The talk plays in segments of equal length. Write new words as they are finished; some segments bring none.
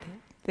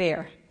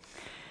there.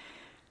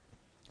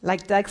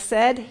 Like Doug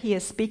said, he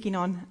is speaking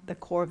on the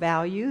core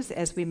values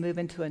as we move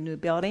into a new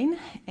building.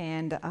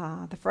 And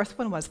the first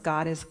one was,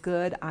 God is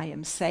good, I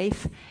am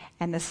safe.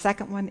 And the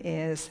second one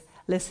is,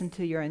 listen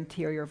to your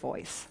interior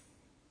voice.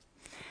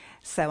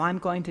 So I'm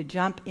going to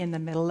jump in the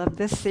middle of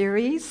this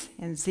series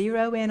and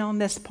zero in on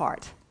this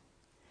part.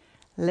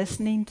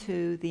 Listening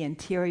to the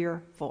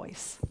interior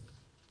voice.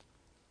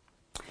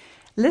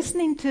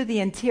 Listening to the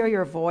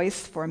interior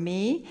voice for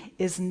me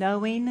is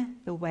knowing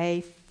the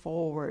way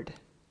forward.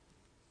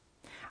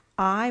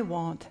 I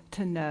want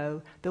to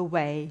know the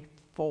way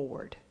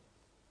forward.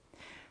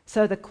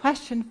 So the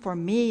question for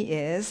me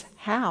is,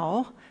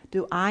 how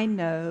do I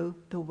know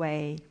the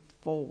way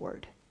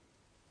forward?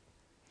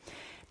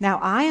 Now,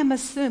 I am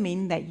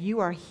assuming that you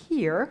are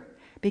here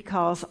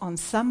because on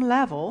some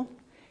level,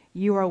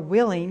 you are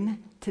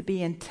willing to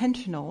be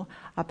intentional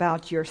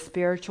about your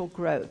spiritual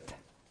growth.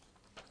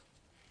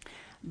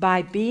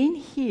 By being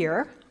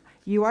here,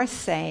 you are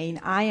saying,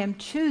 I am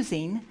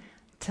choosing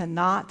to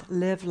not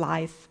live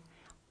life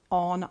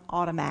on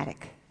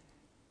automatic.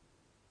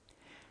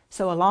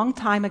 So a long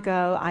time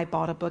ago, I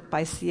bought a book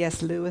by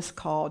C.S. Lewis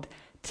called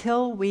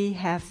Till We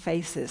Have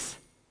Faces,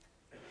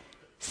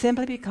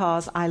 simply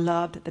because I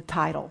loved the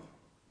title,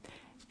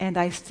 and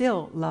I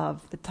still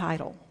love the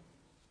title.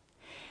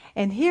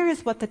 And here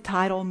is what the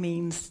title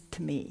means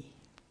to me,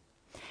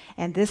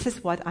 and this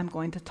is what I'm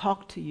going to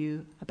talk to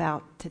you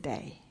about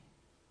today.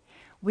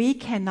 We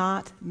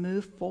cannot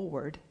move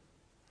forward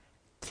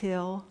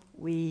till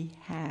we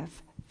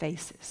have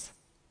faces.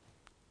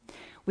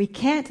 We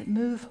can't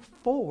move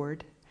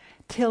forward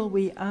till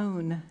we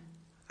own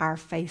our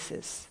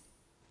faces.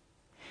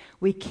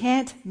 We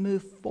can't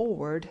move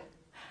forward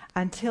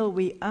until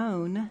we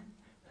own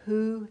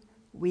who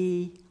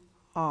we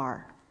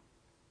are.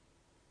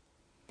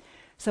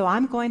 So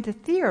I'm going to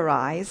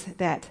theorize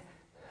that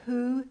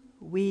who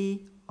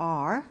we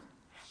are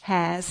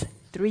has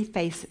 3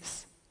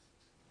 faces.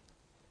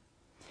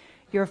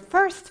 Your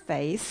first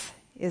face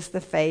is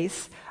the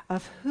face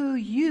of who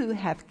you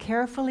have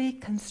carefully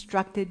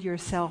constructed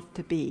yourself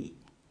to be,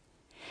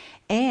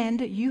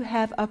 and you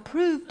have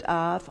approved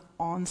of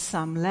on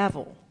some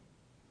level,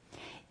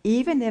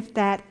 even if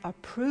that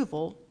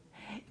approval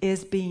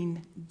is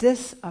being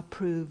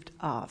disapproved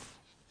of.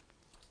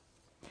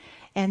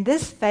 And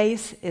this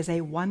face is a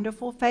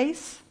wonderful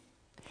face.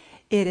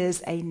 It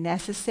is a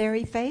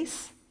necessary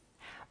face,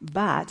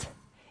 but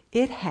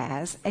it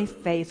has a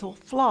fatal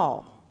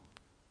flaw.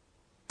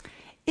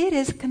 It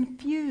is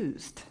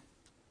confused.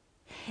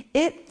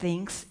 It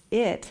thinks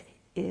it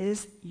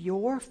is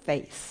your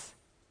face,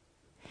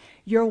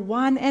 your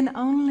one and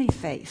only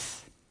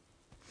face.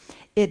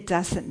 It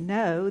doesn't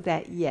know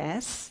that,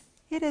 yes,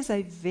 it is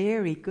a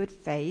very good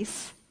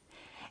face,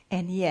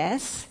 and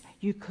yes,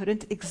 you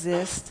couldn't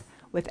exist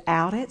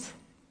without it,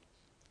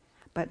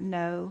 but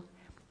no,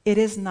 it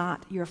is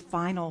not your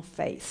final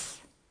face,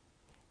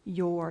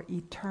 your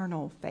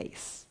eternal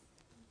face.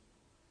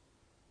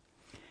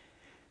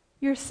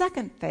 Your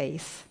second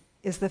face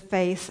is the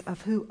face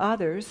of who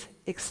others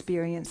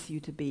experience you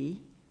to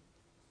be.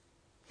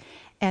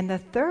 And the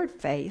third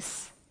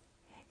face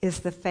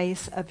is the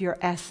face of your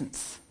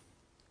essence,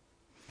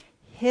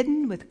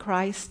 hidden with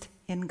Christ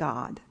in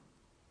God.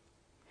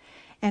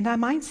 And I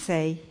might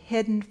say,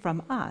 hidden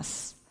from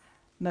us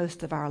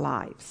most of our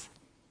lives.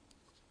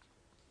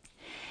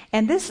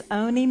 And this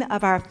owning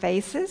of our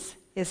faces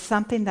is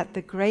something that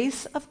the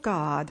grace of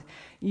God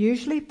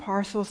usually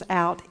parcels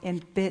out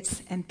in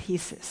bits and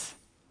pieces.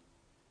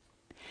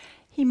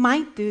 He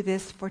might do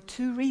this for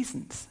 2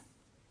 reasons.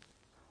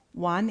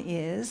 One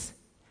is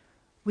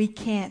we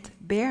can't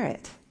bear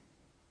it.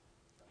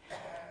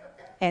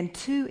 And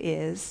 2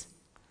 is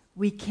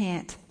we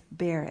can't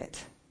bear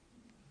it.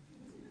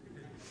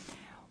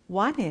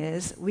 One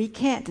is we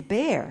can't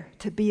bear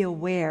to be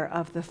aware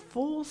of the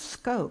full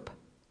scope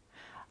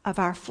of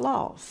our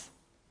flaws,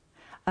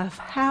 of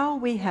how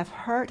we have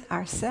hurt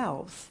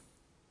ourselves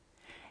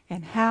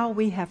and how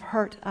we have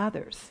hurt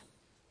others.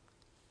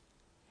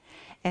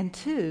 And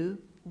 2,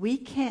 we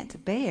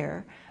can't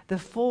bear the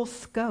full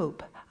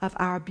scope of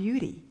our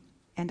beauty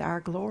and our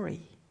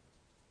glory.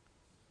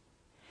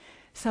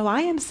 So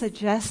I am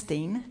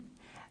suggesting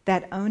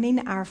that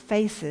owning our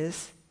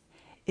faces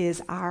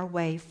is our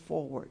way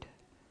forward.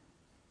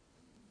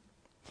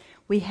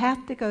 We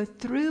have to go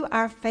through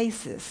our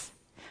faces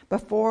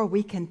before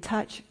we can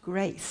touch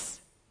grace.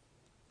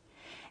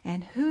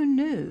 And who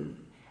knew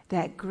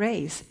that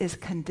grace is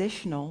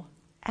conditional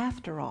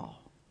after all?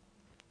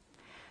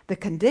 The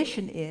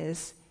condition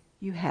is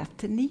you have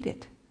to need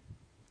it.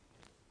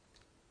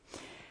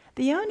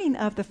 The owning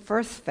of the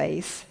first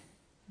face,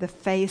 the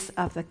face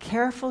of the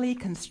carefully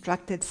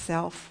constructed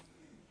self,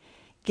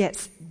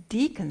 gets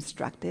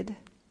deconstructed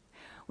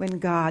when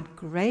God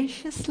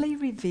graciously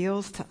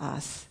reveals to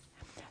us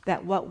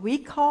that what we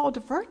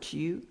called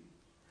virtue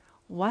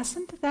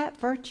wasn't that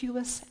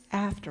virtuous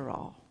after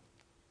all.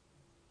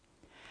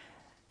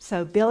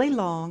 So Billy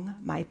Long,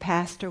 my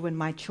pastor when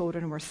my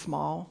children were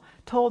small,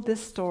 told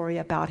this story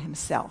about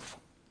himself.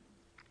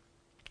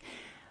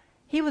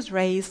 He was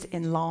raised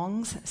in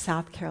Longs,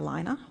 South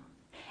Carolina,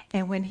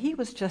 and when he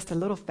was just a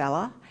little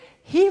fella,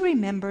 he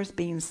remembers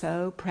being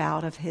so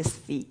proud of his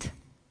feet.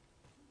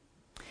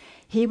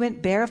 He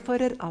went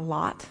barefooted a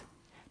lot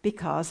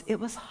because it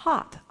was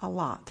hot a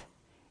lot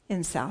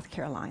in South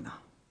Carolina.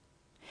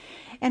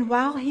 And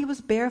while he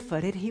was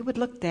barefooted, he would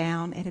look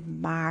down and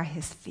admire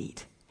his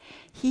feet.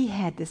 He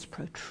had this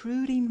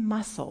protruding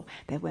muscle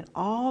that went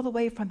all the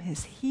way from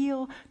his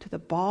heel to the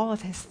ball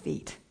of his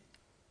feet.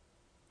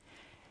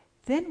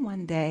 Then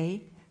one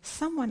day,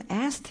 someone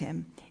asked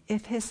him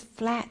if his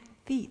flat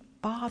feet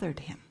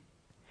bothered him,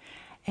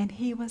 and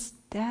he was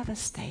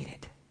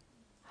devastated.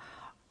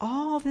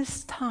 All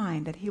this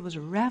time that he was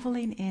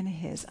reveling in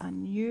his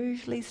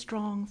unusually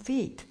strong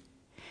feet,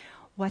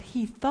 what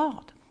he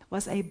thought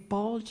was a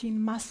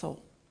bulging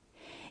muscle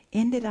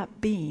ended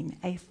up being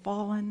a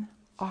fallen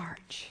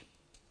arch.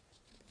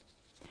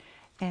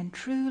 And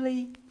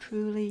truly,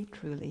 truly,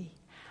 truly,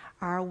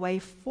 our way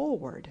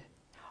forward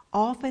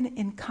often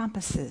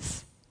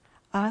encompasses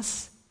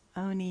us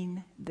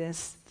owning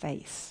this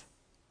face.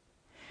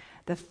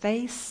 The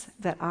face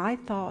that I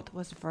thought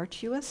was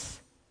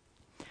virtuous,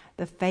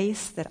 the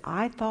face that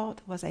I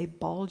thought was a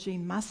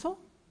bulging muscle,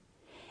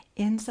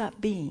 ends up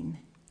being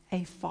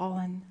a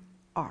fallen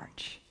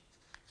arch.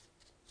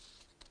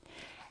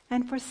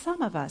 And for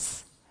some of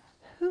us,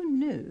 who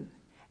knew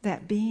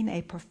that being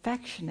a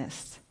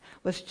perfectionist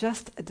was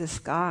just a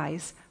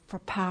disguise for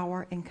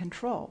power and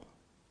control?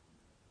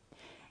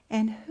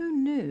 And who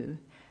knew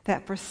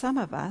that for some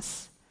of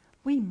us,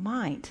 we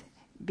might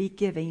be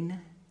giving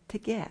to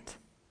get?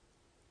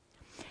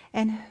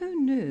 And who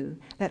knew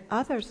that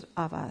others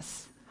of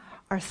us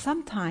are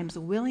sometimes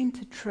willing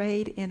to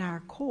trade in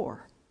our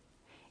core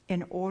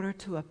in order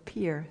to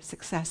appear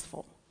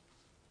successful?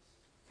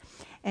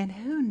 And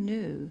who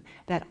knew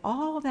that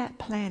all that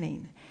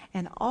planning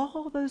and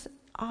all those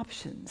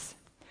options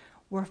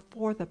were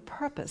for the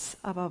purpose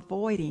of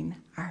avoiding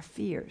our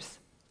fears?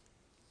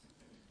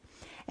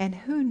 And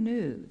who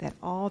knew that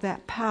all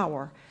that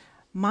power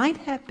might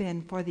have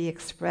been for the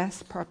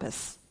express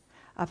purpose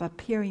of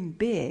appearing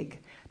big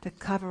to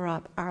cover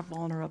up our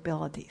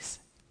vulnerabilities?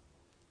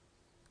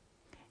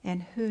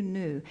 And who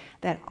knew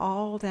that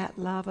all that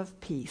love of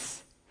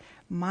peace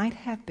might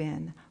have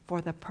been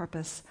for the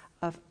purpose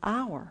of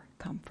our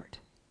comfort?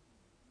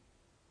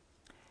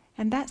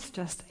 And that's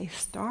just a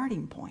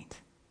starting point.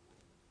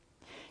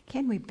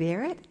 Can we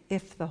bear it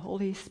if the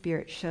Holy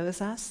Spirit shows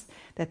us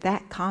that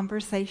that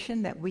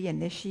conversation that we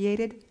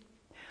initiated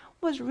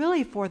was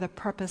really for the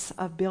purpose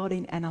of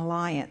building an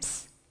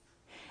alliance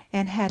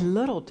and had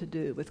little to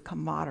do with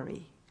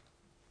camaraderie?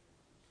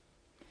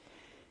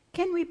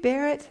 Can we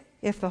bear it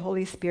if the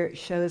Holy Spirit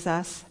shows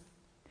us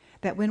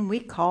that when we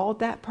called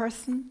that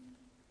person,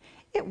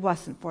 it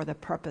wasn't for the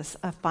purpose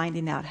of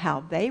finding out how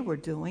they were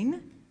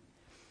doing,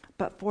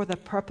 but for the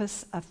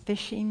purpose of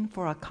fishing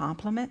for a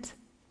compliment?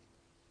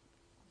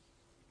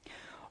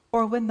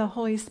 Or when the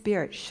Holy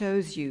Spirit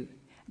shows you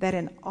that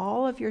in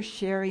all of your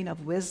sharing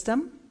of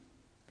wisdom,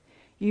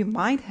 you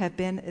might have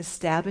been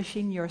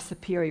establishing your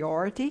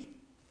superiority?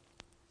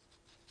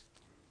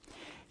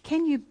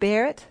 Can you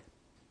bear it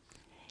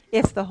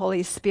if the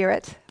Holy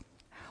Spirit,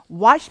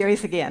 watch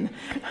Aries again.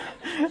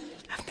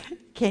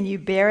 Can you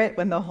bear it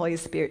when the Holy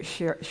Spirit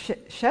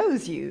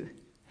shows you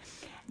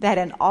that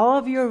in all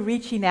of your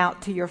reaching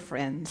out to your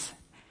friends,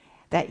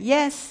 that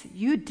yes,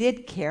 you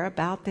did care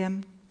about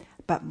them,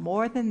 but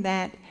more than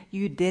that,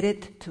 you did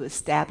it to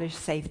establish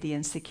safety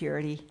and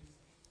security?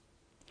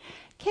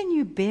 Can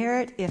you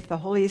bear it if the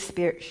Holy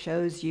Spirit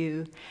shows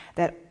you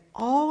that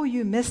all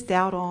you missed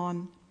out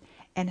on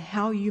and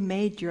how you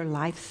made your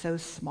life so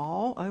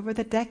small over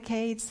the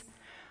decades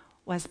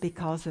was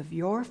because of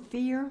your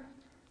fear?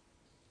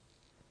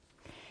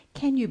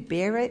 Can you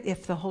bear it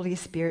if the Holy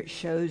Spirit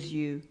shows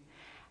you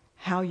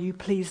how you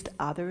pleased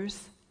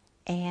others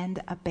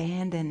and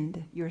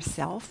abandoned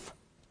yourself?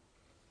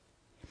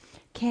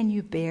 Can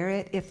you bear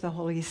it if the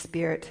Holy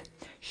Spirit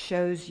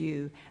shows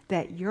you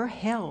that your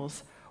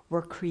hells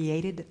were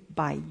created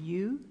by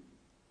you?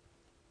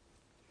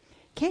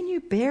 Can you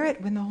bear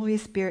it when the Holy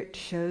Spirit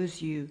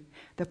shows you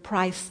the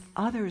price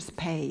others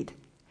paid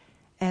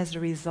as a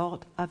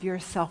result of your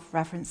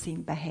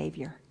self-referencing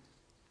behavior?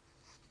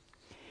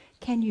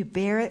 Can you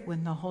bear it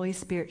when the Holy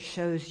Spirit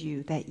shows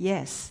you that,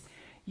 yes,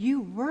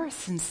 you were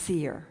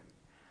sincere,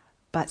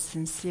 but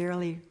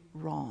sincerely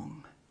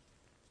wrong?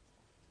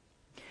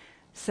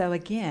 So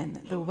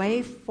again, the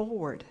way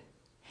forward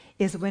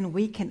is when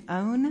we can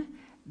own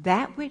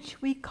that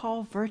which we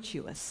call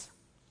virtuous,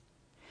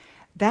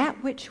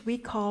 that which we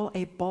call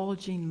a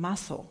bulging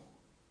muscle,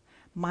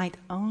 might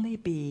only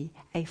be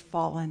a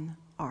fallen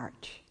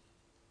arch.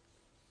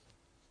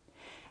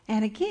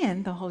 And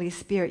again, the Holy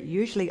Spirit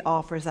usually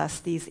offers us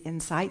these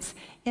insights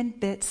in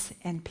bits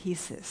and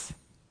pieces.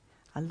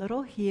 A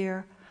little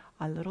here,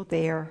 a little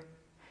there,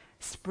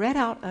 spread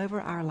out over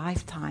our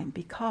lifetime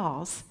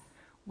because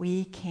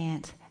we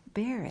can't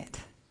bear it.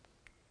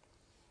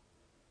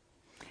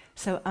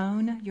 So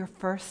own your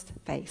first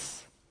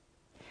face.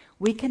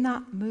 We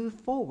cannot move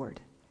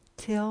forward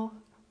till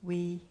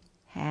we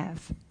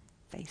have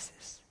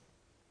faces.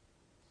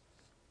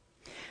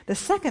 The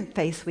second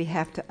face we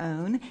have to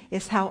own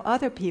is how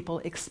other people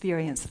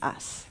experience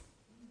us.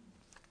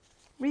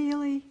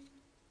 Really?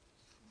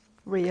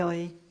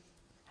 Really?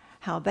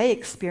 How they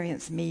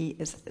experience me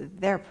is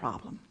their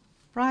problem,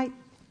 right?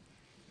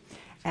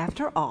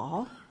 After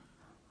all,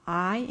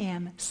 I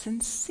am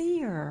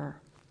sincere.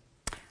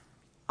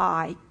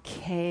 I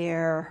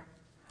care.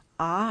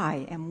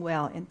 I am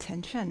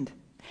well-intentioned.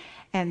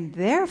 And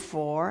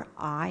therefore,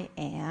 I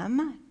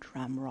am,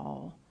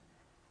 drumroll,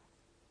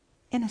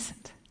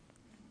 innocent.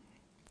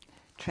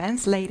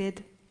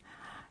 Translated,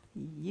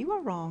 you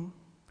are wrong,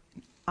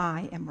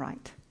 I am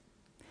right.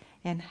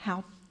 And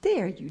how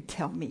dare you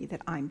tell me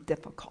that I'm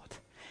difficult?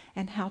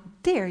 And how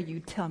dare you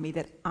tell me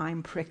that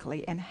I'm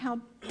prickly? And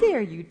how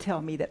dare you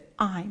tell me that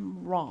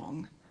I'm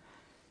wrong?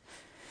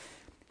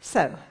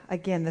 So,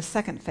 again, the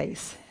second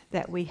face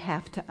that we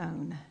have to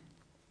own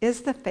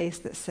is the face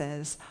that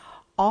says,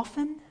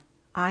 often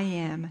I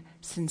am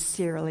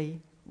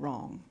sincerely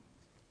wrong.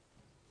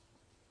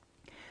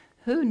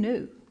 Who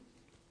knew?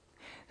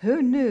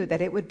 Who knew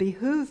that it would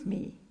behoove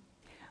me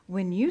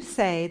when you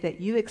say that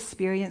you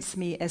experience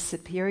me as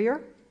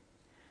superior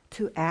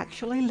to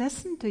actually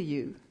listen to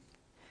you,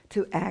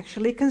 to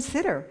actually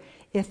consider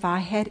if I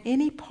had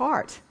any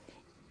part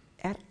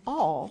at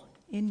all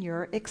in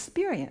your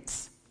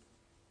experience?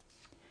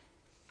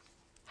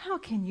 How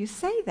can you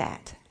say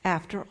that?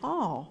 After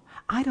all,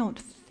 I don't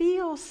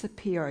feel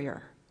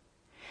superior.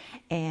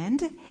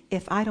 And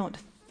if I don't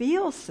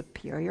feel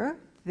superior,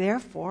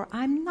 therefore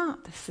I'm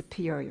not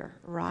superior,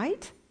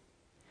 right?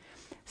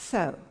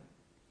 So,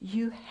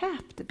 you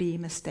have to be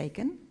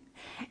mistaken,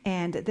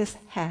 and this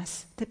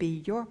has to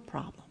be your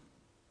problem.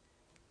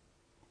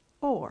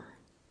 Or,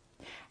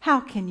 how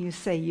can you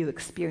say you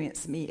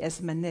experience me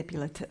as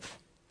manipulative?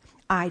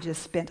 I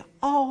just spent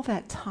all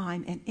that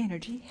time and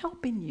energy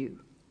helping you.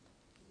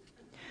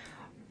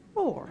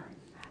 Or,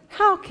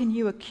 how can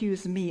you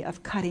accuse me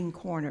of cutting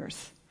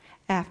corners?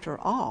 After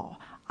all,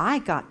 I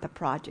got the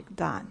project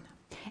done,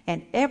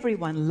 and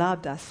everyone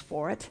loved us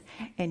for it,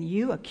 and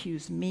you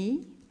accuse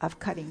me of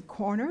cutting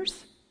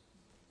corners?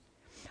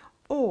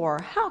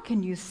 Or how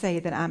can you say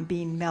that I'm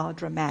being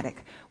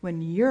melodramatic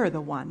when you're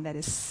the one that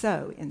is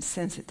so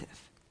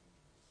insensitive?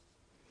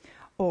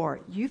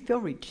 Or you feel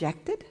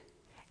rejected,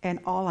 and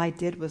all I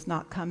did was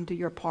not come to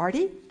your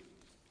party?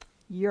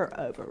 You're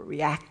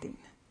overreacting.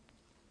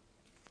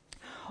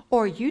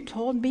 Or you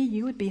told me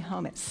you would be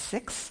home at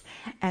 6,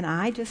 and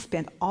I just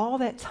spent all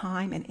that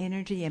time and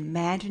energy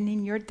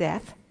imagining your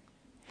death,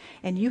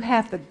 and you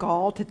have the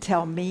gall to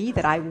tell me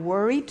that I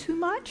worry too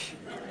much?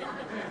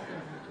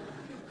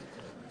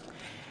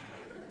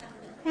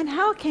 And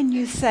how can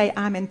you say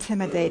I'm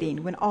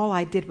intimidating when all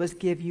I did was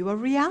give you a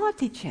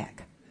reality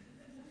check?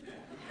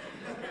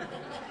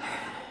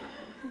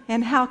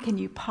 And how can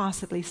you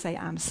possibly say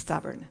I'm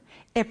stubborn?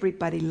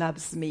 Everybody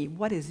loves me.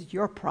 What is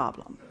your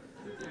problem?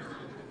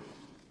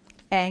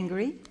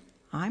 Angry?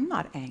 I'm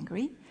not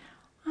angry.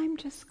 I'm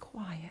just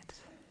quiet.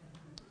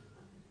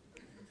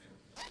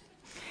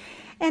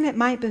 And it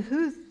might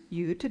behoove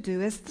you to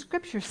do as the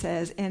scripture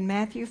says in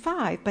Matthew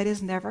 5, but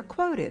is never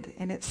quoted.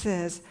 And it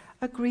says,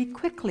 agree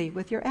quickly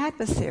with your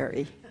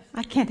adversary.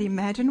 I can't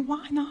imagine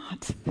why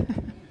not.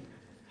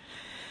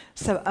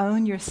 So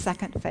own your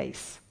second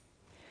face.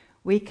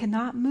 We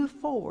cannot move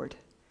forward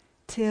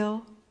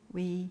till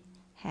we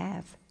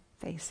have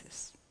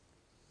faces.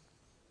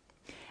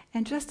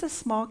 And just a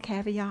small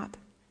caveat,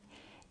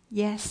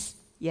 yes,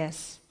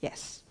 yes,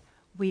 yes.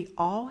 We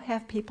all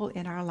have people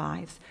in our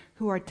lives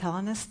who are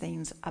telling us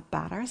things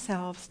about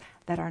ourselves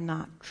that are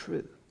not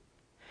true.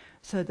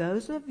 So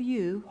those of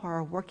you who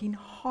are working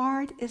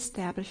hard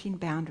establishing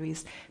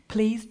boundaries,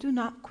 please do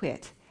not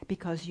quit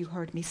because you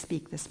heard me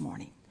speak this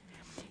morning.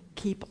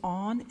 Keep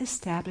on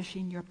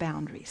establishing your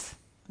boundaries,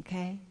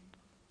 okay?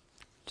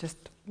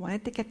 Just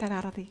wanted to get that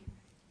out of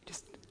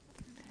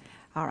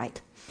all right.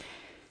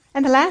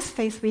 And the last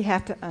face we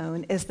have to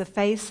own is the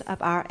face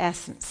of our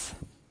essence.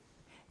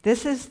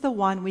 This is the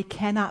one we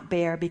cannot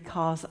bear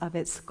because of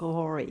its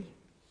glory.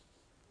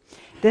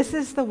 This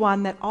is the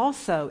one that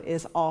also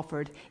is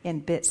offered in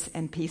bits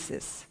and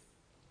pieces.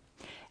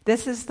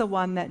 This is the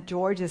one that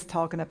George is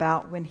talking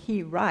about when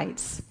he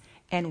writes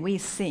and we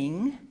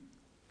sing,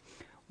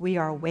 we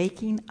are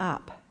waking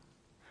up.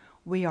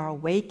 We are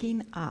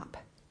waking up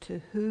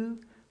to who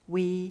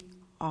we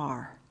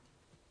are.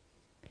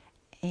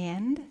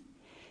 And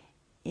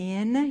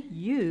in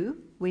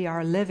you, we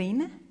are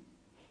living.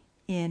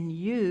 In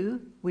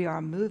you, we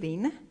are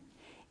moving.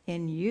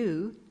 In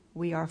you,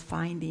 we are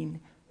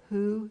finding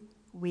who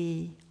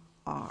we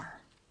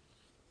are.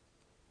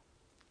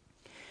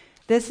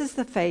 This is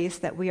the face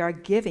that we are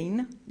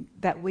given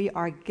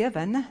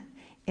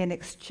in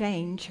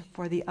exchange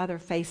for the other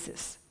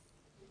faces.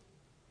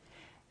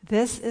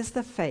 This is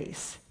the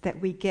face that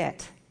we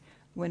get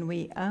when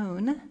we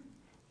own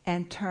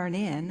and turn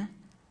in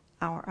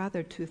our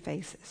other two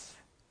faces.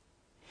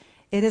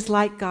 It is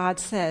like God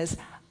says,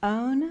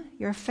 own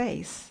your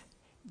face,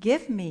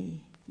 give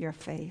me your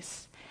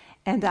face,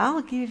 and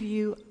I'll give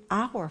you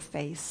our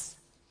face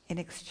in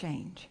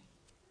exchange.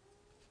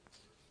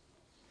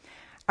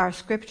 Our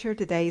scripture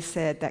today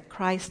said that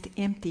Christ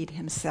emptied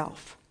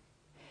himself.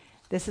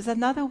 This is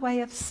another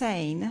way of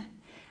saying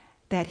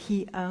that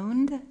he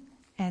owned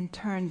and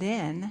turned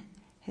in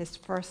his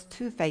first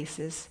two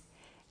faces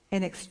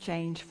in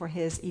exchange for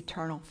his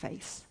eternal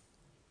face.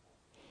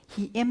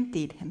 He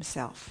emptied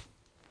himself.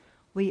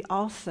 We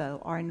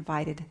also are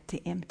invited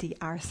to empty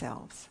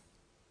ourselves.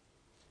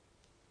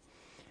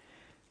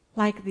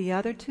 Like the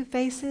other two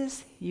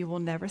faces, you will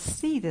never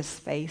see this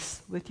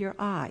face with your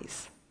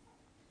eyes.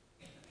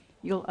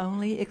 You'll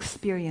only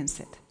experience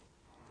it.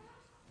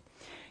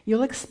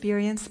 You'll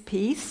experience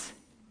peace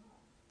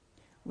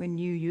when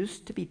you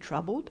used to be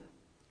troubled.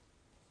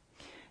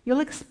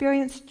 You'll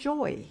experience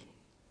joy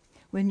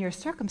when your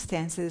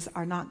circumstances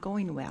are not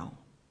going well.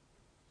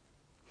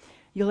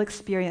 You'll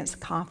experience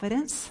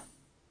confidence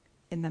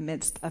in the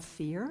midst of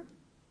fear.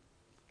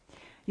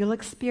 You'll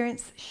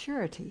experience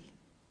surety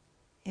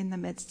in the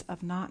midst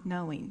of not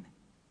knowing.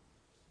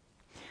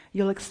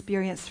 You'll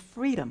experience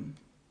freedom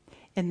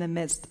in the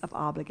midst of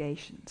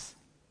obligations.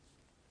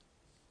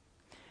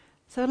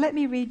 So let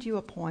me read you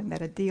a poem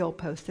that Adil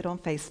posted on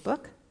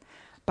Facebook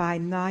by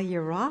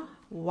Nayira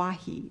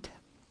Wahid.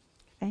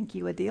 Thank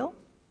you, Adil.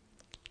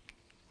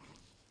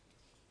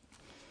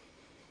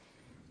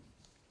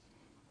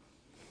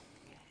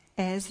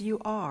 As you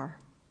are,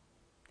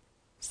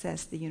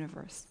 says the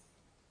universe.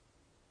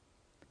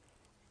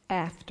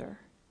 After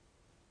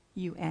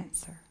you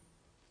answer.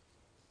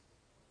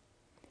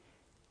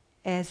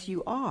 As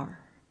you are,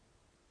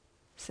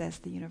 says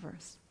the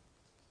universe.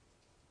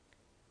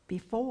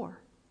 Before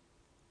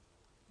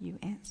you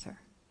answer.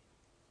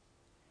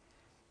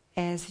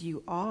 As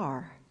you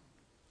are,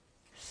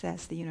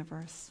 says the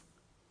universe.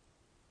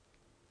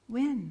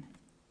 When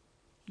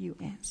you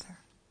answer.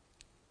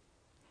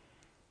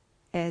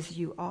 As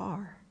you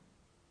are,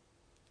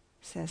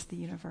 says the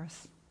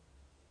universe.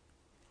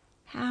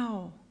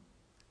 How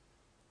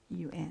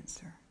you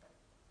answer.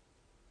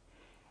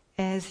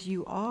 As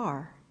you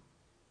are,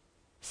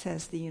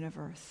 says the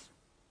universe.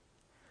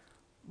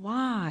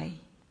 Why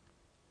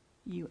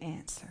you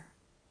answer.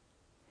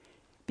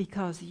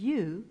 Because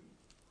you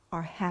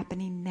are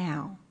happening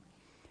now,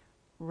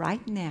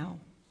 right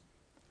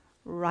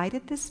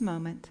at this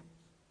moment,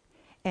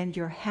 and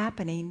your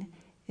happening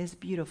is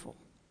beautiful.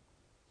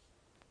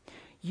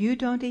 You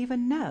don't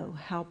even know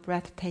how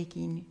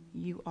breathtaking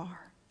you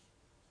are.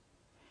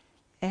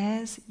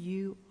 As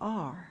you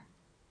are,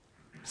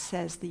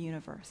 says the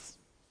universe.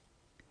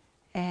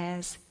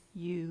 As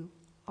you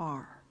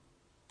are.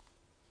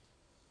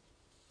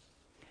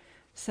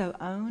 So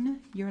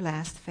own your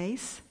last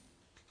face.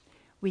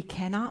 We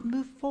cannot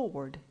move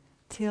forward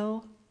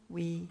till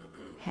we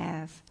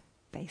have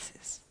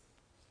faces.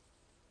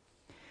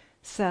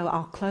 So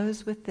I'll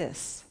close with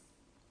this.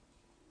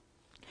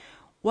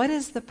 What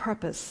is the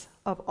purpose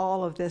of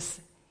all of this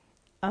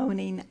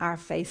owning our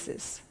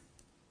faces?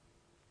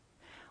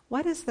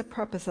 What is the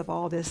purpose of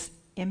all this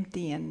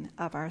emptying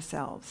of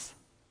ourselves?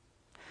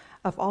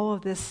 Of all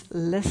of this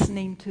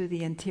listening to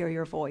the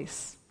interior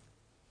voice?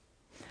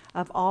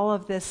 Of all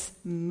of this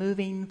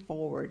moving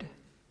forward?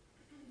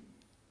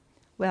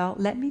 Well,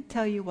 let me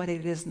tell you what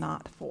it is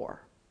not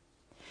for.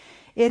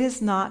 It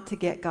is not to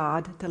get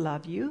God to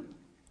love you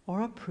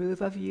or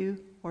approve of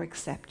you or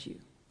accept you.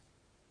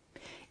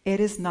 It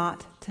is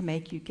not to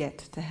make you get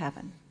to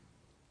heaven.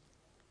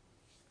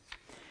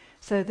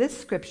 So this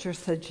scripture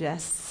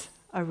suggests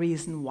a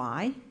reason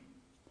why.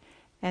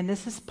 And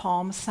this is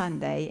Palm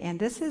Sunday, and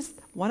this is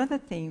one of the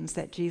things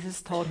that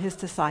Jesus told his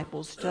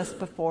disciples just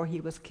before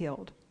he was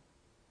killed.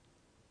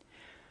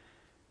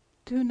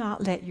 Do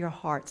not let your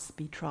hearts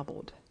be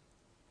troubled.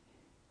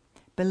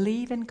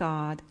 Believe in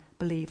God,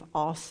 believe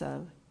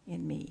also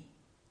in me.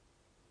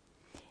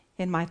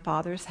 In my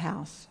Father's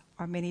house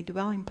are many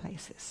dwelling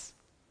places.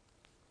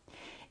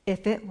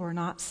 If it were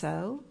not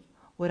so,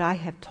 would I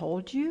have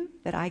told you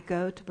that I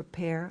go to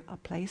prepare a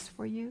place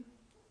for you?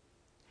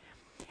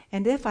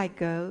 And if I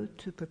go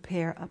to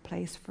prepare a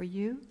place for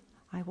you,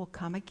 I will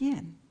come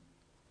again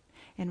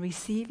and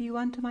receive you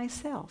unto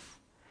myself,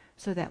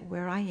 so that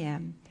where I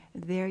am,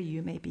 there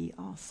you may be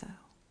also.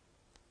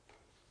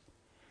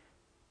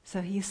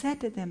 So he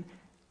said to them,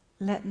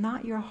 let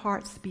not your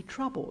hearts be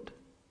troubled.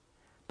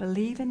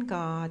 Believe in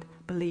God,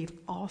 believe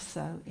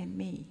also in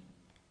me.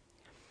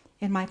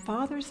 In my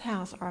Father's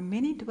house are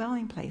many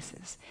dwelling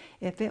places.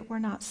 If it were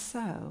not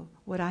so,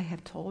 would I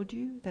have told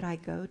you that I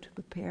go to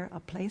prepare a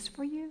place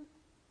for you?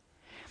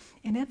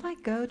 And if I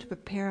go to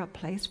prepare a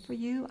place for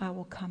you, I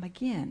will come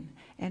again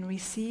and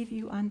receive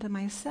you unto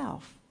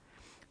myself,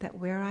 that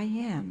where I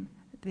am,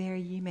 there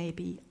ye may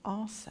be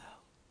also.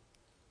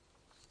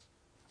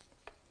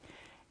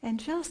 And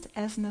just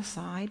as an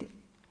aside,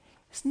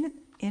 isn't it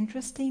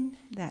interesting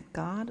that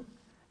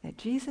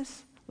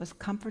Jesus was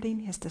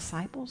comforting his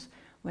disciples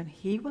when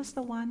he was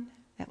the one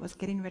that was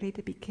getting ready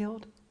to be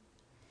killed?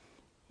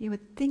 You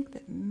would think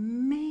that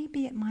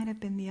maybe it might have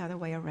been the other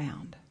way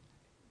around.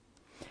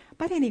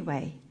 But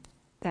anyway,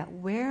 that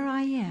where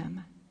I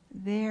am,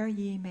 there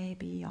ye may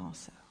be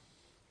also.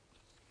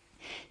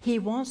 He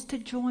wants to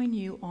join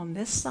you on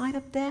this side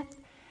of death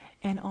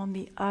and on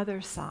the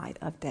other side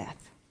of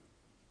death.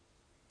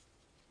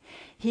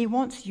 He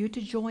wants you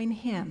to join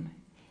him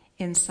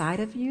inside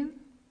of you,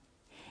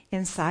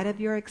 inside of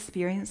your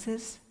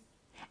experiences,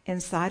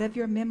 inside of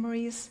your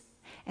memories,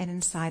 and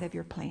inside of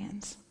your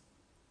plans.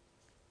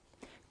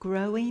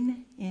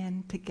 Growing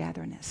in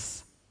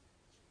togetherness.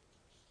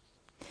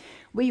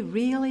 We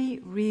really,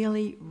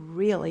 really,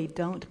 really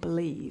don't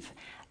believe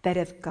that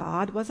if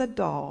God was a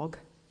dog,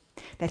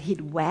 that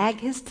he'd wag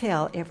his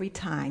tail every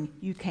time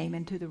you came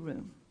into the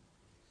room.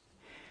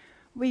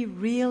 We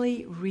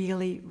really,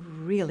 really,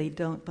 really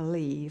don't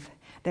believe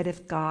that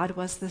if God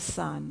was the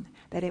sun,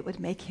 that it would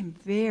make him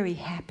very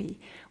happy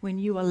when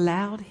you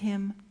allowed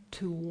him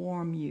to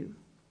warm you.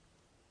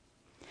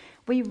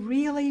 We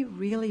really,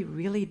 really,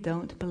 really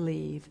don't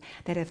believe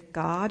that if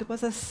God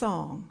was a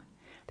song,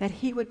 that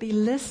he would be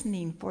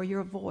listening for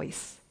your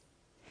voice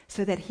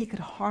so that he could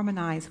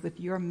harmonize with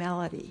your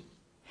melody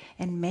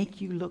and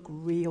make you look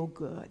real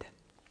good.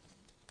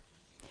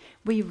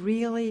 We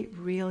really,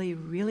 really,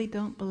 really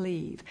don't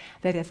believe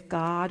that if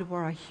God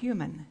were a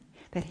human,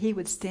 that he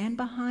would stand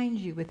behind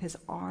you with his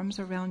arms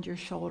around your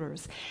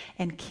shoulders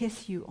and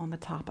kiss you on the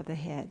top of the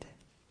head.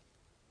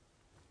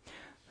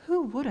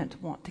 Who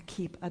wouldn't want to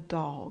keep a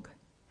dog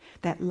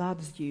that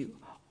loves you,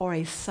 or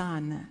a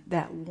sun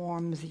that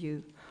warms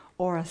you,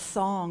 or a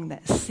song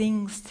that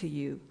sings to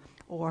you,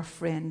 or a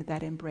friend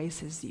that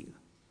embraces you?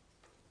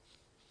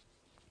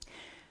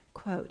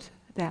 Quote,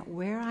 that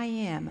where I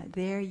am,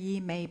 there ye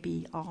may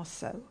be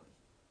also.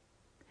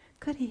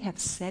 Could he have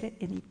said it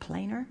any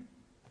plainer?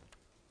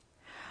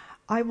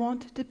 I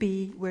want to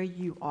be where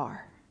you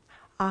are.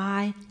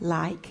 I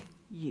like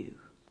you.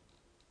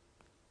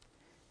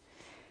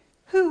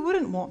 Who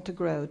wouldn't want to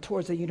grow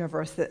towards a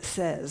universe that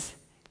says,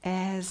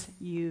 as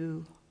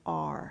you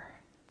are?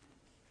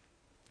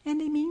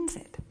 And he means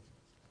it.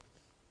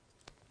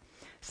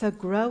 So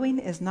growing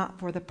is not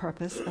for the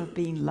purpose of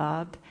being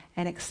loved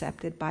and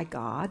accepted by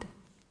God.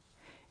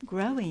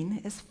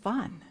 Growing is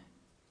fun.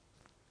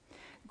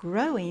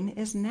 Growing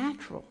is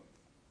natural.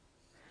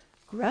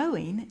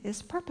 Growing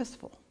is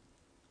purposeful.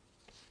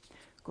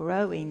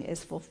 Growing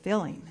is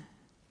fulfilling.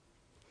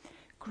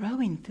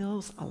 Growing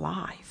feels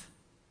alive.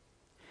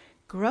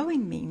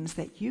 Growing means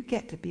that you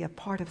get to be a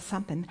part of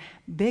something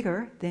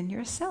bigger than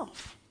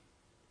yourself.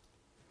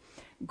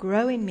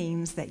 Growing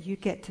means that you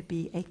get to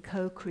be a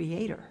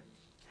co-creator,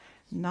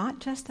 not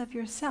just of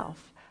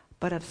yourself,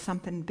 but of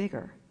something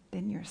bigger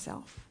than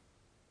yourself.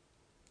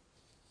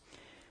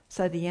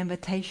 So the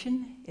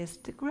invitation is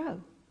to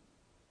grow.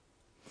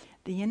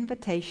 The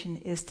invitation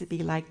is to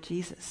be like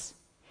Jesus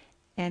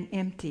and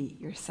empty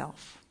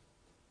yourself.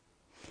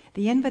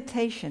 The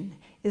invitation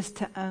is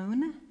to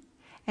own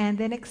and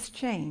then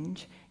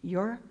exchange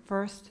your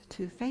first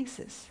two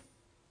faces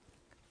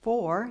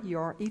for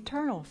your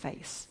eternal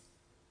face.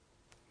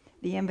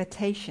 The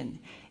invitation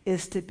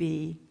is to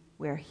be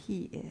where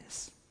he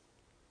is.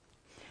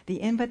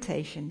 The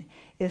invitation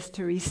is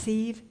to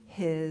receive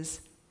his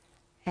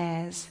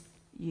as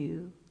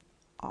you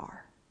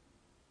are.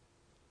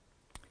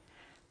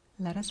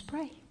 Let us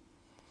pray.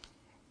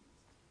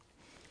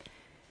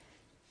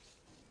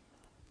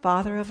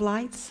 Father of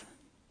lights,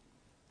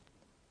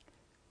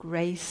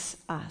 grace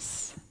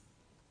us.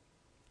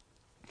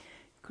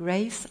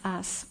 Grace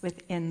us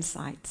with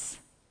insights.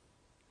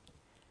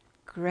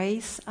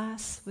 Grace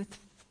us with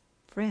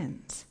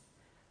friends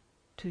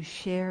to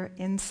share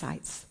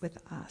insights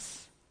with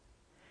us.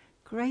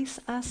 Grace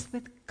us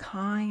with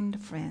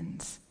kind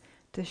friends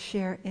to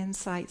share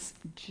insights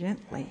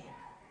gently.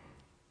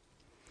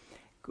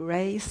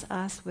 Grace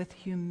us with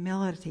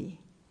humility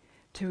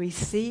to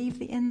receive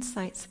the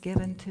insights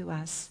given to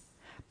us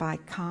by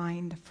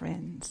kind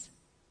friends.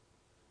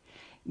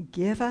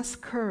 Give us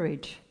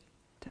courage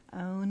to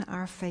own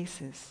our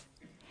faces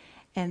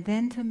and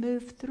then to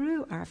move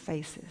through our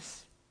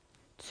faces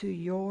to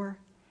your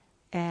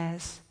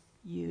as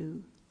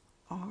you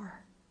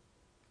are.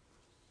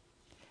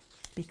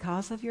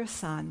 Because of your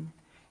Son,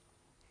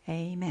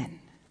 amen.